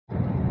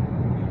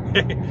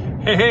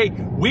Hey,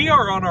 we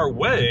are on our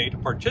way to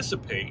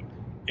participate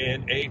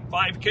in a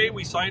 5K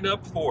we signed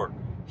up for.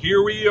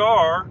 Here we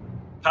are,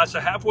 past the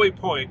halfway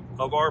point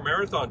of our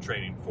marathon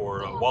training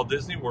for Walt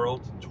Disney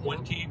World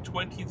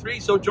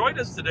 2023. So join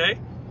us today.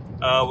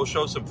 We'll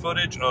show some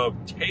footage of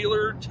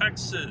Taylor,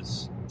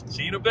 Texas.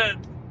 See you in a bit.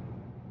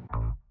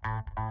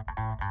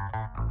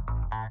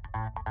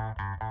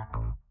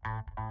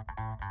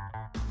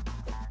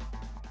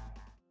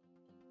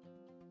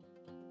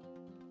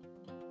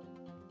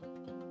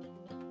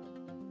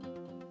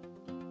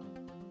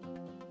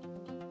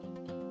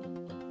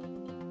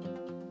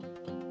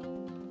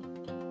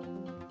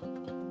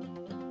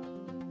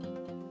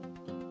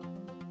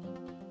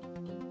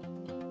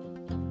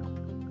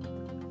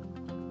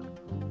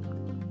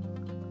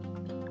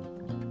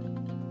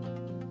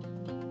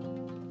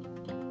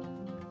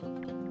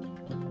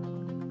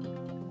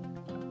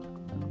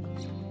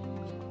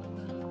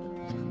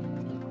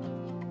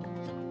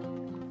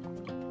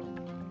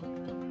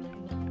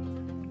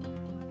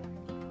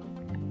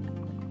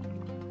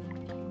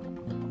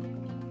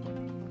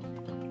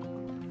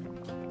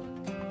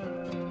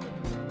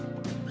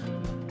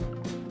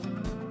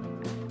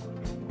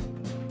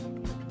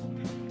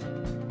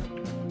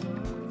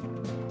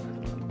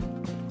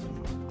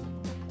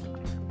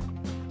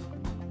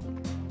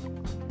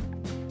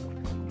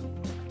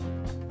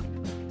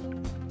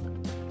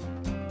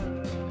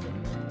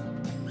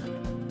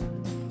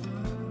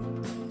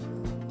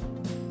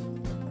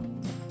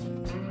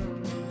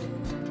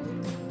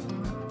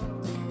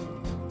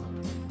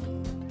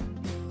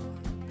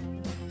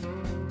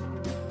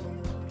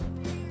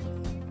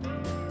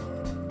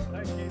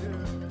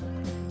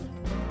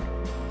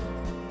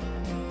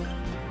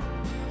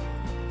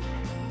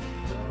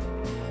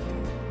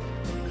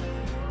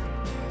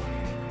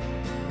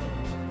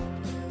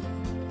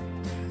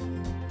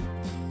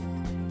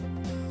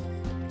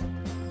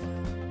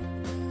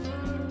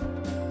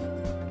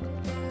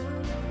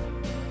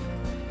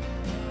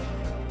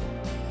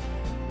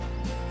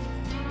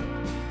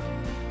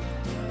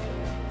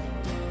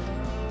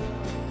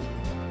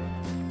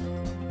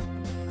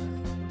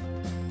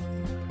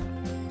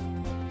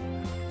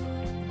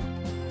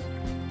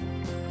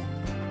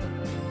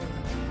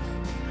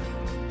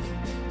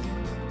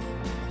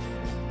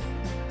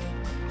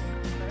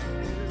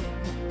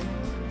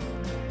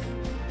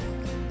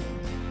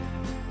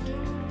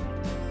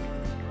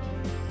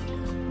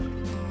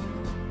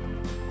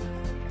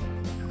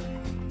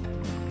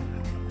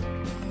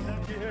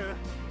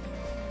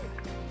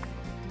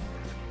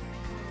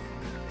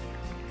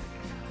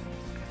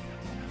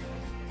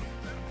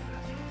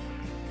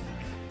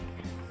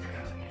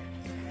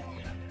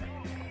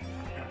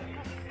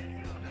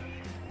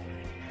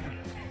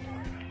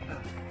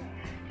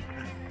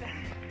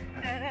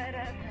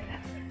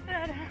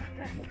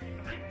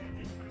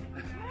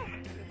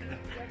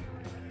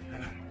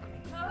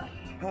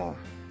 Oh.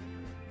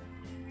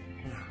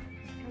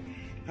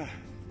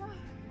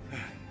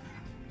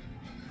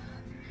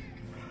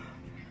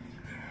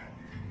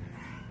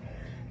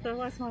 The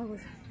last mile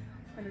was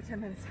under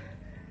 10 minutes.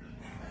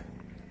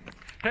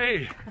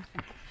 Hey,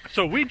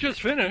 so we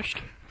just finished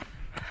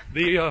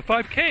the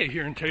 5K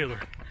here in Taylor.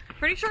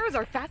 Pretty sure it was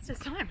our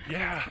fastest time.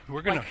 Yeah,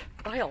 we're gonna...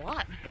 by a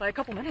lot, by a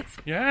couple minutes.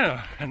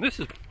 Yeah, and this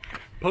is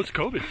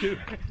post-COVID too.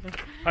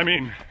 I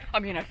mean,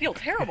 I feel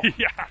terrible.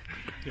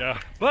 yeah,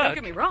 but... Don't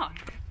get me wrong.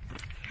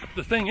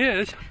 The thing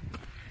is,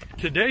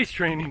 today's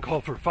training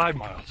called for 5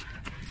 miles.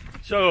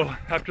 So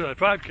after that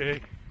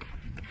 5K,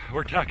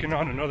 we're tacking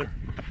on another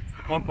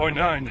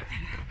 1.9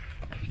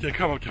 to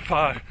come up to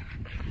 5.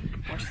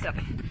 More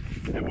stepping.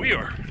 And we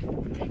are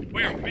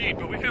beat,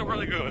 but we feel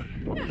really good.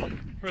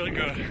 Really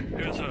good.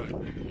 It was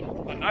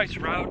a nice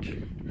route.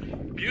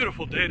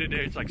 Beautiful day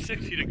today. It's like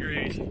 60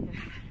 degrees.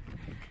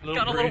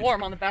 Got a little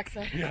warm on the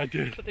backside. Yeah, I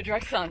did. With the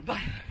dry sun, but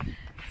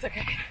it's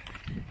okay.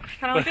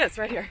 Kind of like this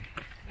right here.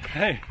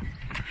 Hey,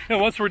 and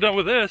once we're done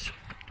with this,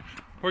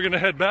 we're gonna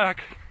head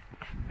back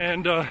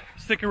and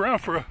stick around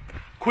for a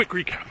quick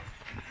recap.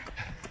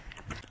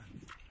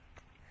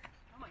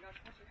 Oh my gosh,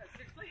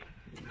 seriously?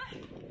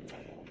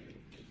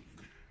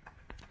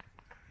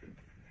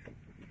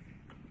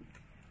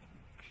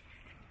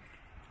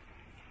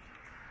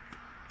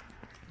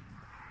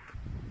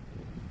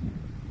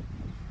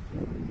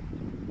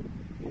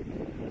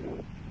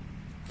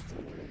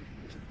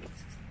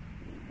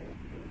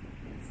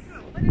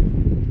 What is this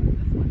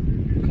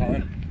one?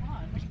 Colin.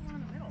 What's the one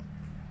in the middle?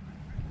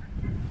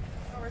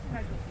 Oh, I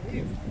recognize this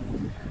leaf.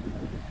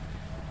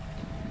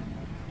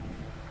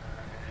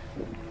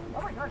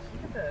 Oh my gosh,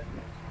 look at the...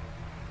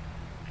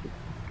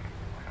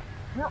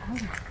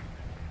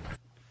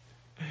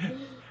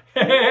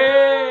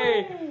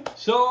 Hey!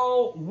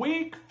 So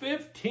week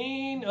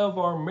 15 of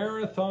our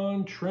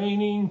marathon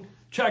training,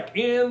 check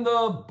in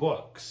the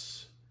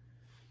books.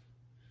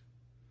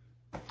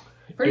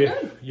 Pretty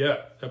good. Yeah,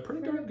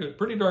 pretty darn good.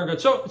 Pretty darn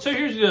good. So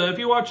here's the, if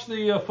you watch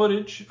the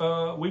footage,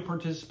 we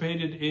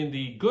participated in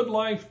the Good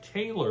Life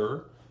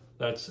Taylor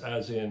That's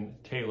as in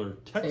Taylor,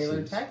 Texas.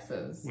 Taylor,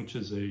 Texas. Which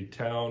is a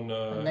town.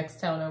 Next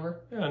town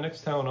over. Yeah,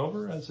 next town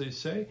over, as they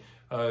say.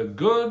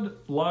 Good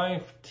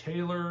Life,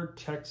 Taylor,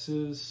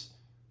 Texas,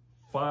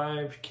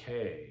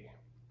 5K.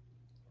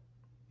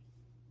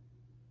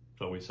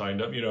 So we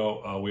signed up. You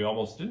know, we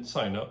almost didn't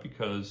sign up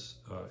because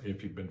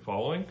if you've been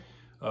following,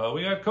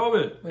 we had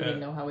COVID. We didn't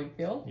know how we'd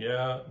feel.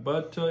 Yeah,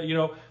 but you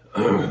know,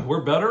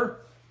 we're better,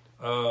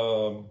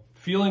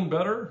 feeling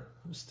better.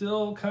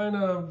 Still kind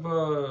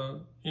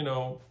of, you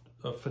know,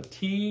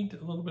 fatigued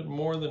a little bit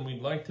more than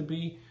we'd like to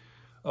be.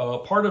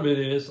 Part of it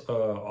is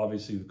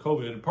obviously the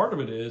COVID. Part of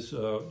it is,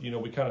 you know,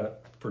 we kind of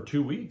for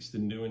 2 weeks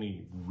didn't do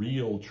any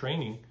real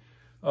training,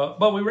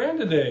 but we ran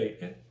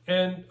today,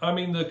 and I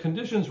mean the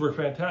conditions were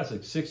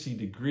fantastic. 60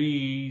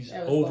 degrees,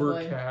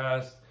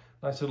 overcast,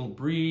 nice little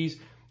breeze.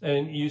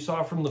 And you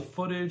saw from the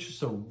footage,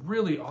 it's a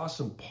really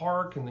awesome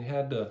park, and they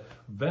had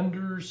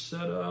vendors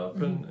set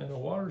up and a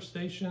water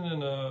station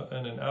and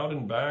an out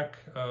and back,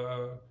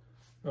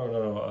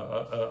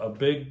 a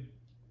big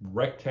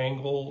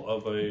rectangle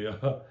of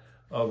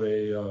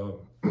a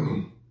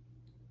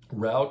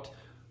route.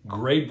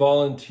 Great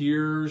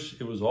volunteers.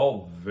 It was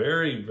all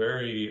very,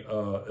 very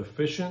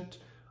efficient.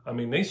 I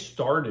mean, they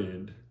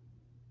started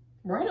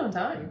right on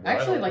time.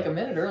 Actually, like a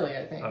minute early,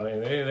 I think. I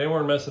mean, they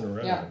weren't messing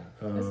around. Yeah,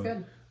 that's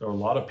good. There were a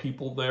lot of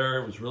people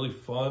there. It was really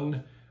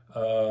fun.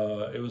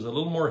 It was a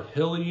little more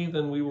hilly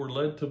than we were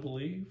led to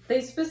believe.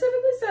 They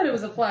specifically said it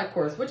was a flat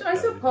course, which I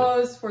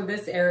suppose for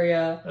this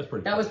area,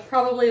 that was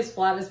probably as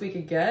flat as we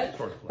could get.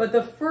 Sort of flat. But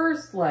the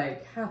first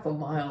like half a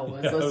mile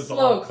was a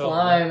slow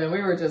climb, and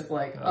we were just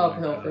like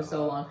uphill for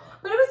so long.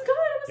 But it was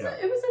good.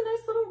 It was a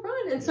nice little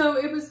run, and so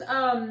it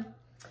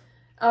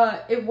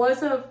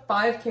was a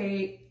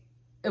 5K.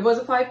 It was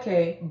a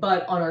 5K,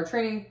 but on our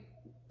training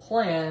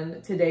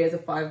plan today is a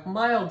 5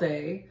 mile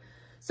day.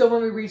 So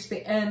when we reached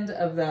the end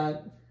of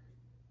that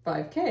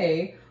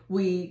 5K,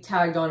 we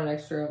tagged on an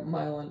extra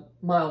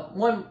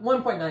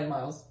 1.9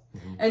 miles.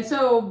 And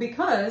so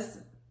because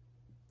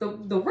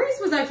the race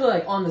was actually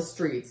like on the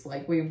streets,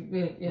 like we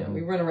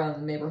run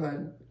around the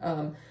neighborhood,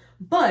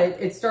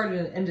 but it started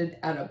and ended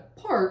at a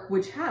park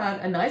which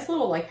had a nice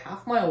little like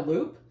half-mile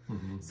loop.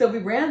 So we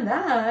ran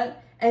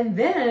that, and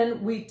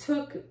then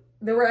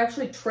there were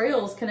actually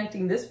trails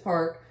connecting this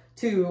park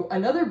to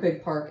another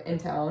big park in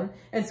town.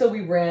 And so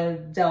we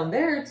ran down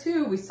there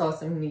too. We saw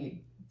some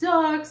neat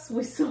ducks.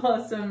 We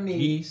saw some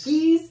neat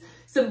geese,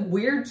 some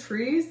weird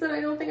trees that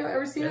I don't think I've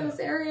ever seen in this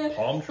area.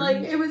 Palm trees. Like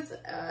it was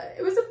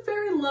a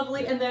very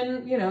lovely, and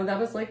then, you know, that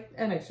was like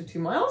an extra 2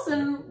 miles,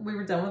 and we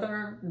were done with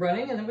our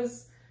running, and it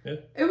was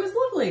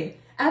lovely.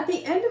 At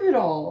the end of it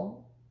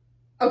all,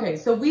 okay,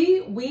 so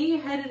we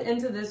headed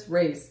into this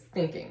race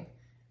thinking,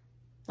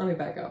 let me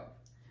back up.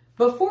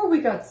 Before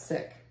we got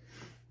sick,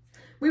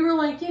 we were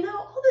like, you know,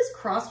 all this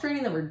cross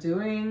training that we're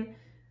doing,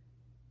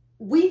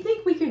 we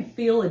think we can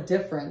feel a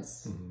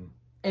difference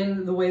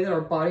in the way that our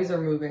bodies are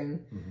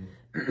moving.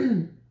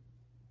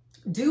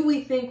 Do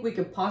we think we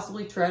could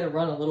possibly try to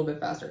run a little bit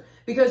faster?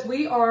 Because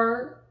we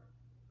are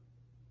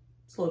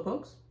slow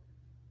pokes.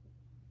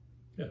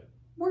 Yeah.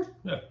 We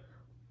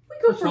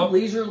go for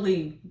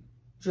leisurely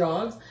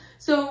jogs.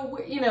 So,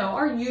 you know,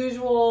 our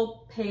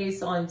usual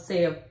pace on,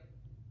 say, a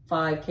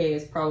 5K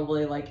is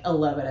probably like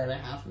 11 and a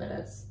half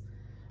minutes.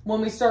 When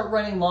we start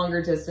running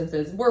longer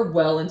distances, we're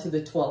well into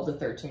the 12 to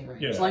 13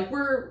 range. Yeah. Like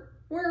we're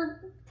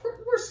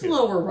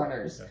slower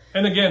runners. Yeah.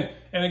 And again,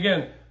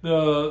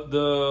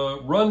 the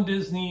Run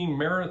Disney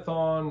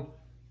marathon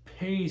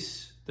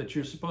pace that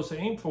you're supposed to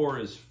aim for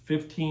is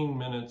 15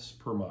 minutes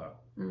per mile.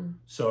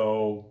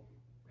 So,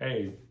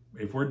 hey,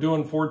 if we're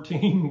doing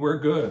 14, we're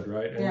good,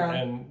 right?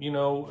 And you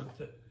know,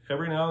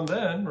 every now and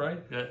then,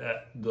 right,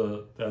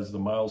 as the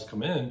miles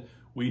come in,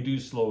 we do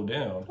slow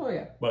down. Oh,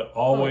 yeah. But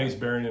always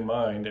bearing in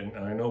mind, and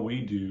I know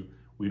we do,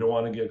 we don't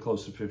want to get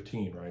close to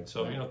 15, right?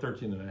 So, you know,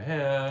 13 and a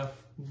half.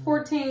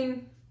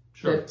 14,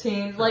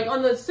 15. Sure. Like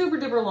on the super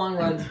duper long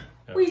runs,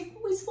 we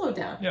slow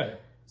down. Yeah.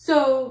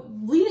 So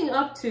leading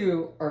up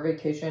to our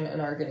vacation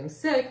and our getting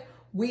sick,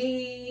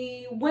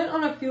 we went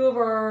on a few of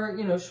our,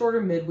 you know,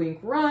 shorter midweek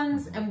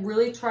runs and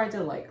really tried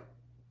to like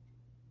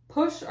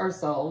push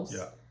ourselves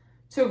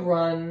to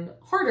run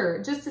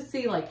harder, just to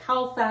see like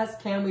how fast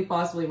can we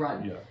possibly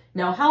run. Yeah.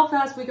 Now, how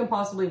fast we can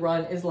possibly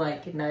run is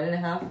like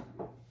 9.5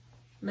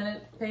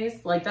 minute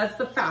pace. Like that's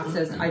the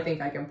fastest I think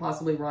I can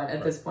possibly run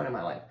at this point in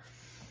my life.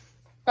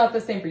 About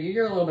the same for you.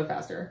 You're a little bit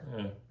faster.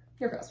 Yeah.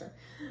 You're faster.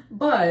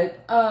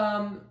 But,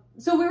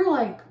 so we were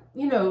like,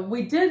 you know,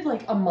 we did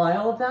like a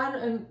mile of that,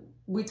 and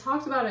we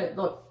talked about it.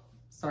 Look,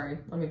 sorry,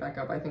 let me back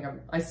up. I think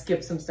I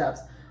skipped some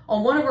steps.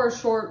 On one of our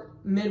short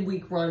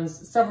midweek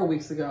runs several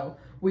weeks ago,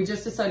 we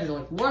just decided to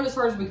like run as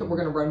hard as we could. We're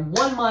going to run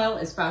 1 mile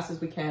as fast as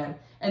we can.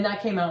 And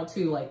that came out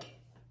to like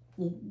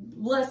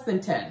less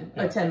than 10,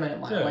 a 10-minute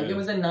mile. It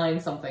was a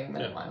 9-something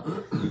minute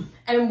mile.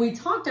 And we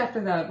talked after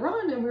that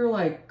run, and we were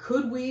like,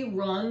 could we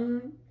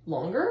run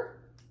longer?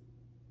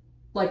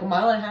 Like 1.5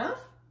 miles?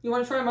 You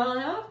want to try 1.5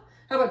 miles?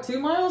 How about 2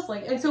 miles?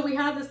 Like, and so we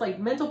had this like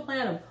mental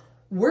plan of,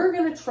 we're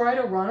going to try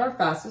to run our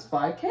fastest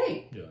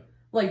 5K. Yeah.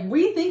 Like,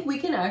 we think we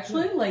can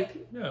actually, like...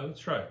 Yeah, let's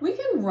try. We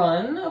can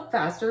run a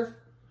faster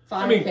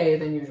 5K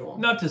than usual.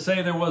 Not to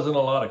say there wasn't a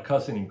lot of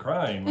cussing and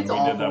crying when It's we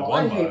awful. did that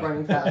one I hate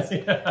running fast.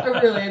 Yeah.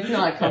 It's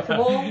not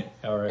comfortable.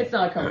 All right. It's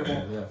not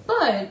comfortable. Yeah.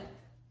 But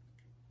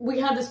we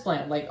had this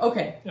plan. Like,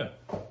 okay. Yeah.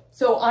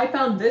 So I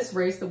found this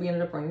race that we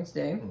ended up running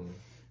today.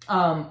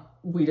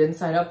 We didn't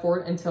sign up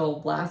for it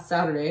until last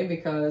Saturday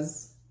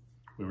because...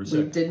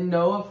 We didn't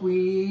know if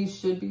we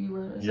should be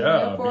running.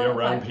 Yeah, be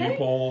around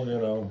people, you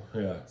know,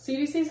 yeah.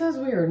 CDC says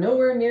we are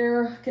nowhere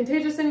near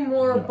contagious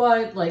anymore,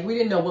 but like we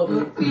didn't know what we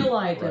would feel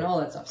like and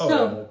all that stuff.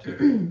 So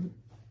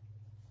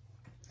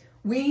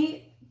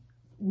we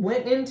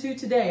went into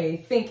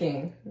today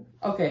thinking,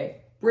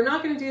 okay, we're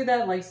not going to do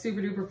that like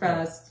super duper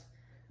fast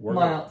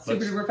mile,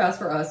 super duper fast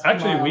for us.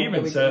 Actually, we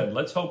even said,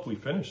 let's hope we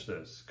finish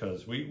this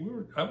because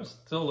I was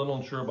still a little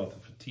unsure about the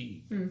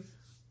fatigue,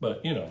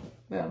 but you know.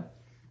 Yeah.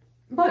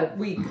 But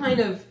we kind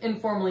of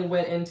informally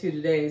went into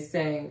today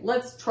saying,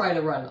 let's try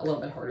to run a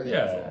little bit harder than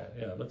usual.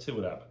 Yeah, let's see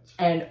what happens.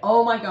 And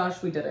oh my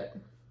gosh, we did it.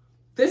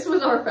 This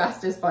was our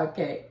fastest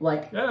 5K,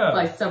 like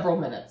by several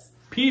minutes.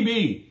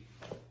 PB.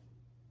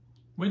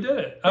 We did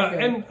it.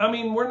 And I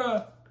mean,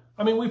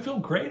 we feel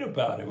great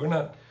about it. We're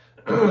not,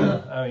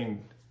 I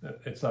mean,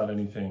 it's not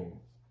anything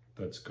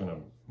that's going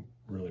to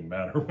really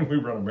matter when we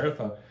run a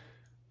marathon.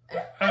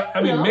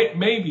 I mean,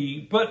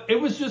 maybe, but it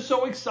was just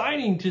so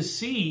exciting to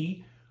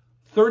see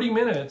 30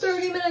 minutes.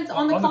 30 minutes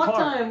on the clock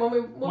time when we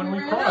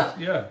ran crossed, up.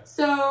 Yeah.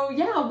 So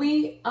yeah,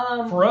 we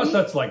for us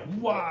that's like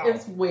wow.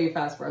 It's way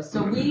fast for us.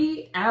 So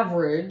we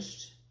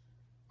averaged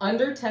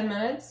under 10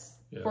 minutes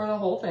for the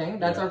whole thing.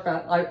 That's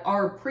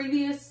our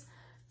previous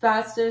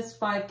fastest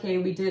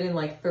 5K we did in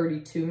like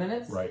 32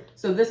 minutes. Right.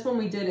 So this one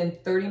we did in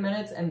 30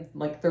 minutes and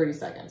like 30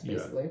 seconds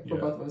basically for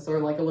both of us, or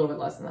like a little bit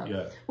less than that.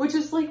 Yeah. Which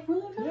is like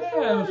really fast.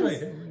 Yeah, that's right.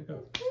 There you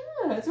go.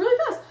 Yeah, it's really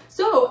fast.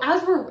 So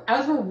as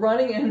we're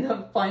running in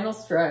the final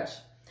stretch,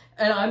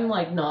 and I'm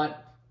like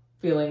not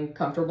feeling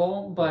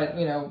comfortable, but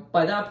you know,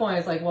 by that point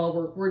it's like,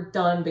 well, we're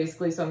done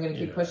basically, so I'm gonna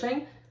keep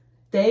pushing.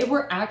 They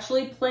were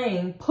actually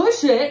playing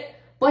Push It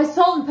by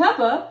Salt and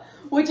Pepper,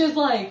 which is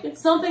like,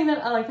 it's something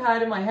that I like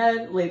had in my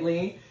head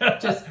lately,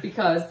 just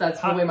because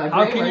that's the way my brain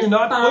works. How can you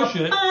not push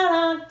it?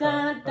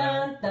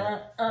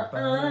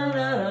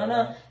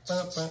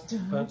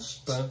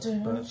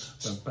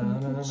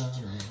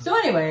 So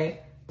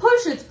anyway,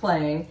 Push It's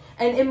playing,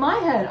 and in my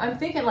head, I'm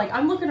thinking like,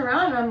 I'm looking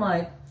around and I'm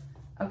like,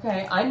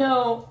 okay, I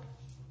know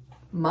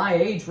my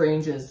age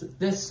range is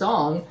this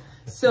song,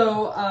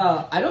 so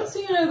I don't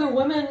see any other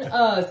women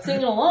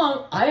singing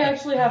along. I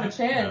actually have a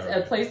chance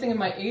at placing in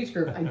my age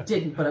group. I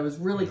didn't, but I was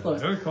really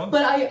close.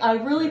 But I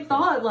really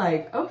thought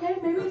like, okay,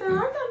 maybe there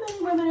aren't that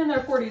many women in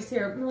their 40s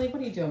here. I'm like,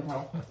 what are you doing,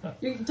 pal?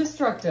 You're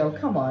destructo.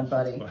 Come on,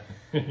 buddy.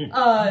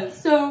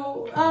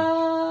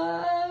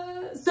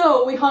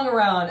 So we hung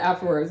around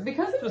afterwards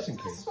because it was a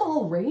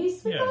small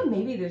race. We thought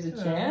maybe there's a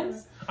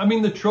chance. I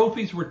mean, the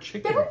trophies were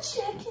chicken. They were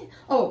chicken.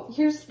 Oh,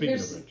 here's Speaking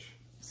of which.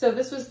 So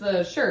this was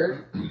the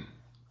shirt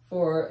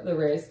for the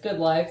race. Good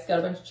Life. It's got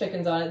a bunch of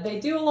chickens on it. They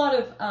do a lot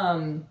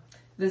of,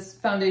 this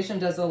foundation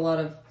does a lot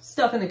of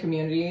stuff in the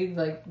community.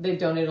 Like, they've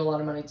donated a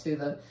lot of money to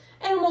the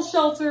animal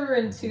shelter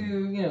and to,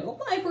 you know, the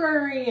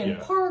library and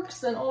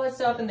parks and all that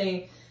stuff. And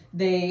they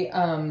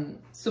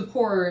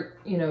support,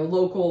 you know,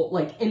 local,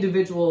 like,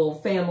 individual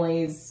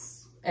families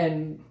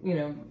and, you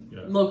know,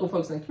 local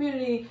folks in the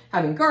community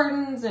having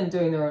gardens and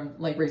doing their own,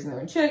 like, raising their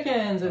own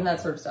chickens and that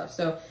sort of stuff.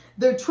 So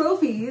the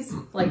trophies,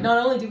 like, not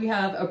only do we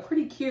have a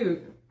pretty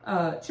cute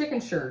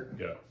chicken shirt.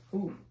 Yeah.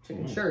 Ooh,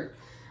 chicken shirt.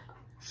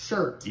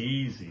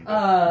 Easy.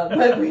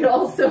 But we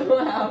also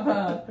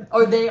have,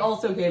 or they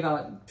also gave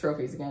out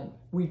trophies again.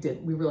 We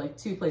were like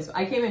 2 places.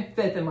 I came in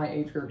 5th in my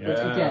age group, which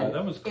again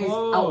that was is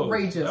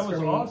outrageous that was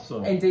for me.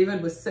 Awesome. And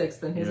David was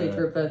 6th in his age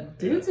group. The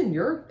dudes in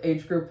your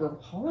age group were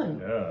hauling.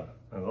 Yeah.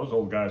 And those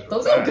old guys were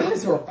Those old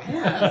guys were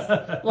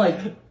fast.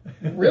 Like,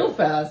 real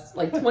fast.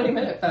 Like,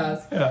 20-minute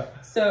fast. Yeah.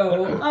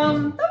 So, that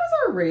was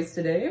our race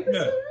today. It was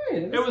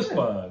great. It was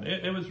fun.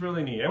 It was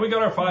really neat. And we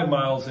got our 5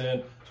 miles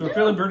in. So we're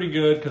feeling pretty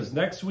good because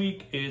next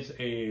week is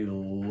a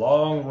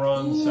long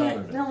run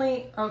Saturday.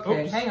 Nelly,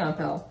 okay, hang on,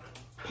 pal.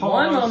 Pause.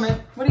 One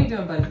moment. What are you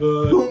doing, buddy?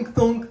 Good. Thunk,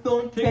 thunk,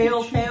 thunk.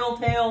 Tail, tail,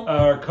 tail.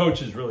 Our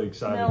coach is really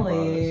excited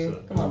Nelly, about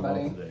us. Come on,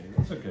 buddy. Today.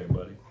 That's okay,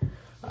 buddy.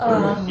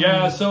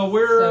 So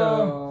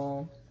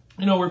we're...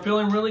 you know, we're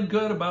feeling really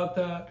good about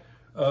that.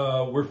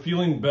 We're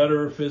feeling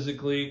better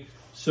physically.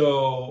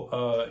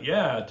 So,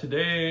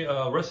 today,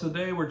 rest of the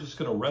day, we're just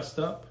going to rest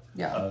up.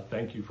 Yeah.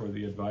 Thank you for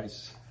the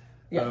advice.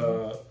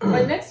 Yeah.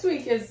 But next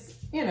week is,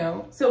 you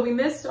know, so we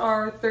missed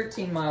our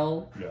 13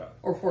 mile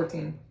or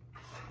 14.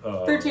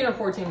 13 or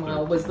 14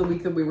 mile was the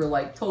week that we were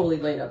like totally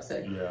laid up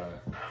sick. Yeah.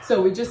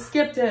 So we just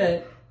skipped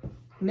it.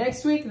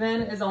 Next week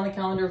then is on the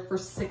calendar for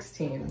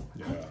 16.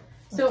 Yeah.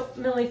 So,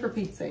 Millie, for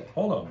Pete's sake.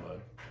 Hold on, bud.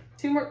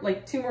 3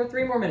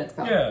 more minutes,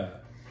 pal. Yeah.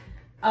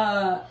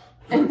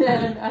 And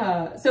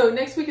then, so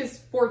next week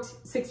is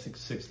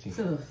 16.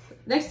 So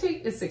next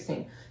week is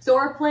 16. So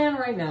our plan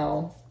right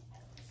now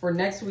for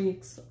next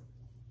week's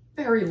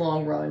very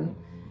long run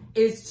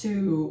is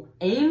to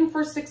aim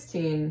for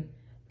 16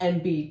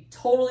 and be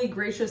totally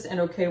gracious and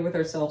okay with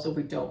ourselves if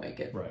we don't make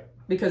it. Right.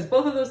 Because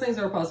both of those things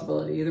are a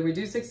possibility. Either we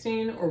do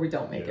 16 or we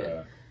don't make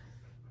it.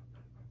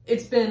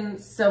 It's been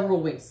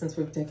several weeks since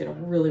we've taken a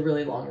really,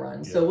 really long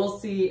run. So we'll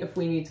see if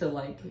we need to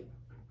like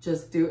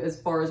just do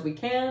as far as we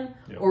can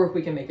or if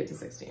we can make it to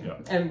 16.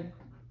 And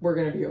we're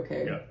going to be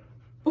okay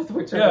with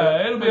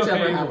whichever, it'll be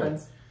whichever okay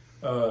happens.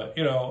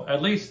 You know,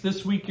 at least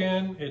this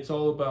weekend, it's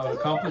all about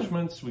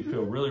accomplishments. We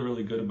feel really,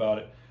 really good about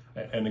it.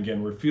 And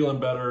again, we're feeling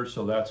better,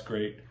 so that's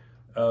great.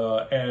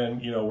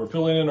 And, you know, we're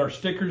filling in our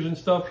stickers and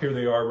stuff. Here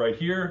they are right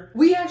here.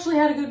 We actually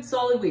had a good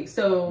solid week.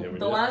 So the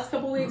did. last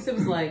couple weeks, it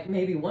was like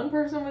maybe one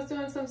person was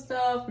doing some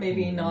stuff,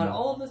 maybe not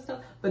all of the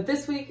stuff. But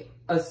this week,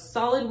 a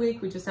solid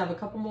week. We just have a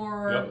couple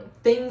more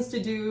things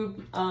to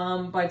do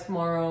by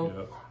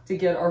tomorrow to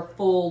get our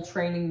full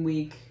training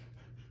week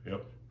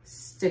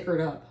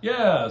stickered up.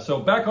 Yeah, so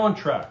back on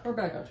track. We're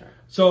back on track.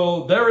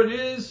 So there it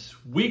is,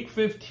 week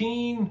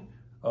 15.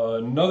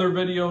 Another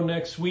video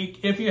next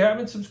week. If you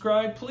haven't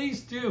subscribed, please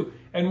do.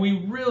 And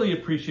we really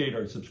appreciate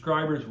our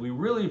subscribers. We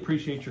really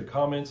appreciate your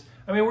comments.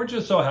 I mean, we're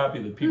just so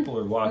happy that people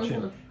are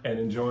watching and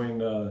enjoying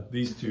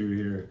these two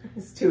here.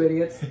 These two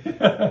idiots.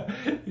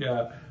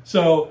 Yeah.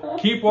 So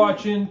keep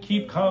watching,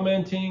 keep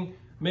commenting.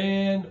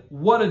 Man,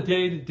 what a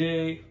day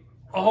today.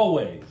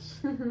 Always,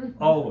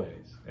 always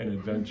an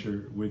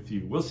adventure with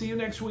you. We'll see you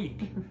next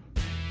week.